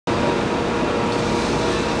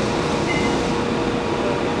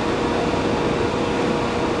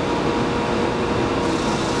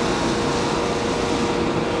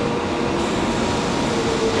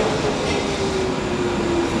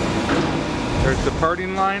There's the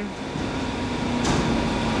parting line.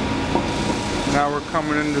 Now we're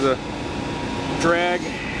coming into the drag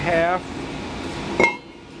half.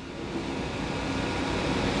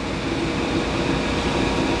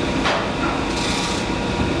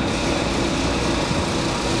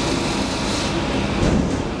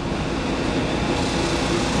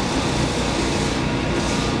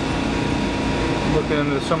 Looking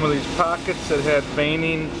into some of these pockets that had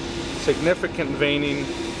veining, significant veining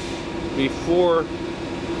before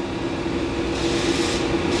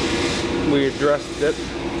we addressed it.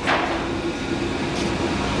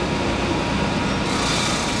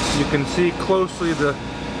 You can see closely the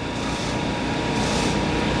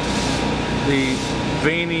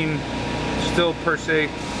veining still per se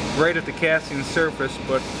right at the casting surface,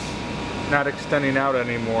 but not extending out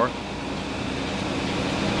anymore.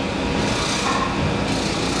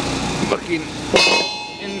 Looking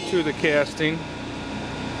into the casting,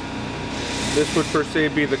 this would per se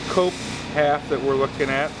be the cope half that we're looking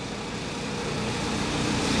at.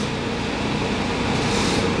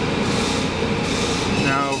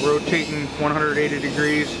 Now rotating 180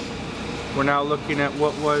 degrees, we're now looking at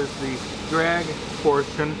what was the drag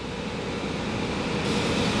portion.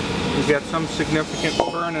 We've got some significant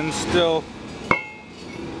burn-in still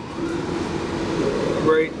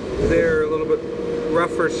right there, a little bit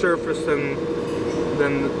rougher surface than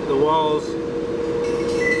the walls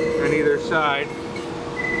on either side.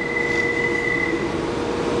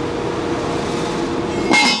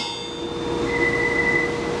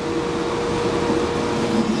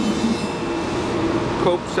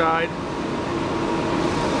 Cope side,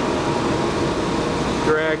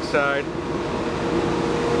 drag side.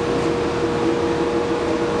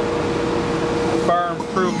 Far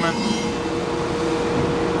improvement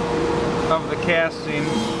of the casting.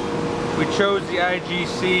 We chose the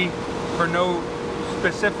IGC for no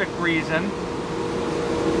specific reason.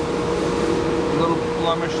 A little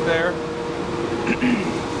blemish there.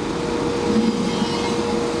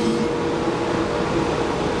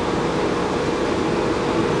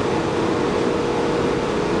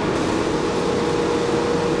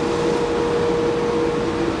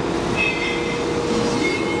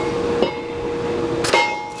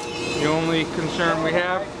 The only concern we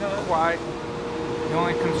have, the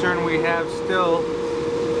only concern we have still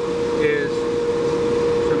is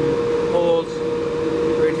some holes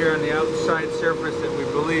right here on the outside surface that we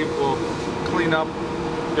believe will clean up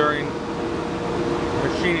during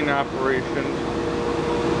machining operations.